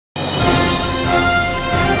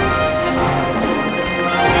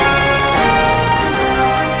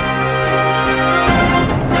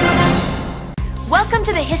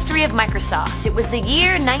history of Microsoft. It was the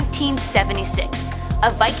year 1976.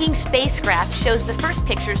 A Viking spacecraft shows the first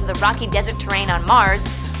pictures of the rocky desert terrain on Mars.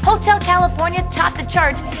 Hotel California topped the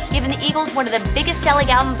charts, giving the Eagles one of the biggest selling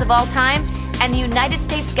albums of all time, and the United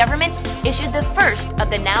States government issued the first of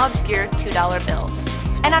the now obscure $2 bill.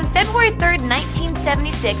 And on February 3rd,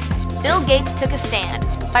 1976, Bill Gates took a stand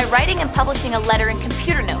by writing and publishing a letter in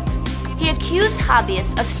Computer Notes. He accused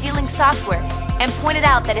hobbyists of stealing software and pointed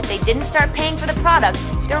out that if they didn't start paying for the product,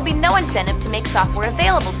 there would be no incentive to make software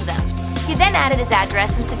available to them. He then added his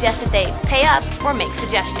address and suggested they pay up or make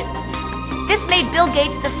suggestions. This made Bill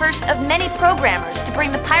Gates the first of many programmers to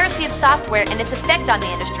bring the piracy of software and its effect on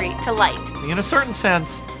the industry to light. In a certain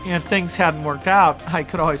sense, if things hadn't worked out, I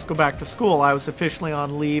could always go back to school. I was officially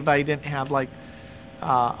on leave. I didn't have like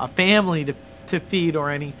a family to feed or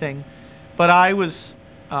anything, but I was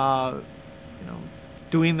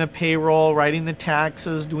doing the payroll, writing the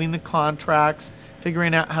taxes, doing the contracts,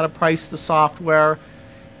 figuring out how to price the software.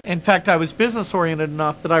 In fact, I was business oriented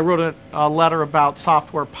enough that I wrote a letter about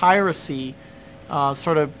software piracy,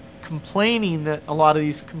 sort of complaining that a lot of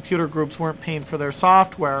these computer groups weren't paying for their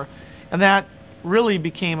software, and that really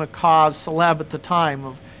became a cause celeb at the time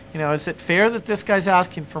of, is it fair that this guy's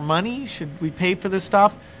asking for money? Should we pay for this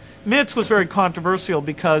stuff? MITS was very controversial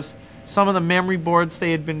because some of the memory boards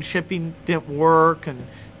they had been shipping didn't work, and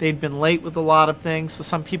they'd been late with a lot of things, so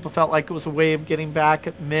some people felt like it was a way of getting back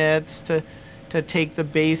at MITS to take the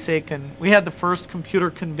basic. And we had the first computer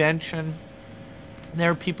convention.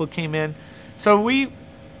 There people came in. So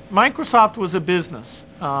Microsoft was a business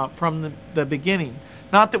from the beginning.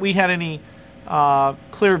 Not that we had any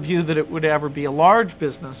clear view that it would ever be a large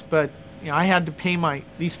business, but I had to pay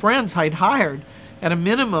these friends I'd hired. At a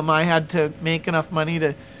minimum, I had to make enough money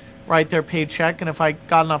to write their paycheck, and if I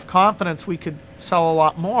got enough confidence we could sell a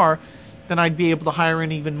lot more, then I'd be able to hire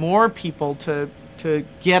in even more people to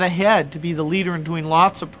get ahead, to be the leader in doing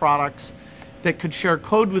lots of products that could share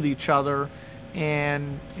code with each other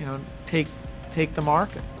and take the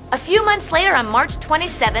market. A few months later, on March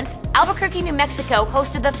 27th, Albuquerque, New Mexico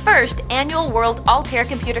hosted the first annual World Altair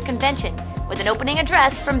Computer Convention with an opening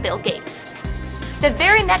address from Bill Gates. The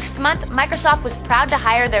very next month, Microsoft was proud to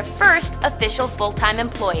hire their first official full-time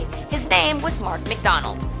employee. His name was Marc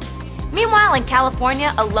McDonald. Meanwhile, in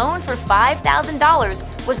California, a loan for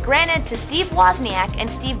 $5,000 was granted to Steve Wozniak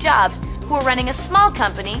and Steve Jobs, who were running a small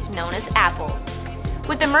company known as Apple.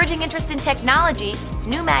 With emerging interest in technology,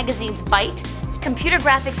 new magazines Byte, Computer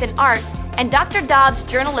Graphics and Art, and Dr. Dobbs'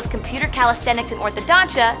 Journal of Computer Calisthenics and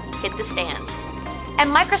Orthodontia hit the stands. And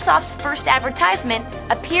Microsoft's first advertisement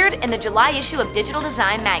appeared in the July issue of Digital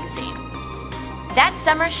Design magazine. That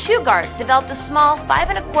summer, Shugart developed a small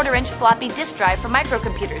 5¼ floppy disk drive for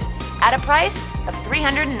microcomputers at a price of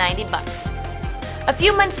 $390. A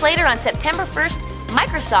few months later, on September 1st,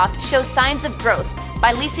 Microsoft shows signs of growth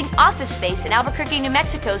by leasing office space in Albuquerque, New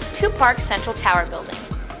Mexico's two-park Central Tower building.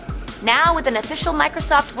 Now, with an official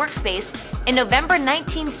Microsoft workspace, in November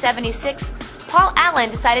 1976, Paul Allen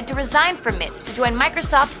decided to resign from MITS to join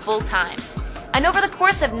Microsoft full-time. And over the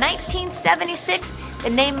course of 1976, the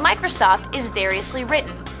name Microsoft is variously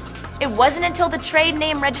written. It wasn't until the trade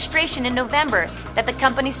name registration in November that the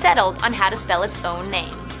company settled on how to spell its own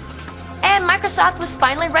name. And Microsoft was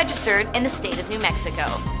finally registered in the state of New Mexico.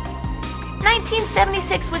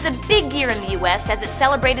 1976 was a big year in the US as it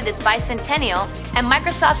celebrated its bicentennial, and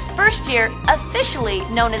Microsoft's first year, officially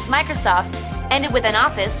known as Microsoft, ended with an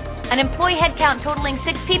office, an employee headcount totaling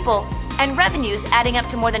 6 people, and revenues adding up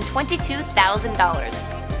to more than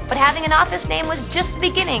 $22,000. But having an office name was just the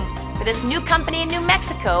beginning for this new company in New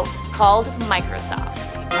Mexico called Microsoft.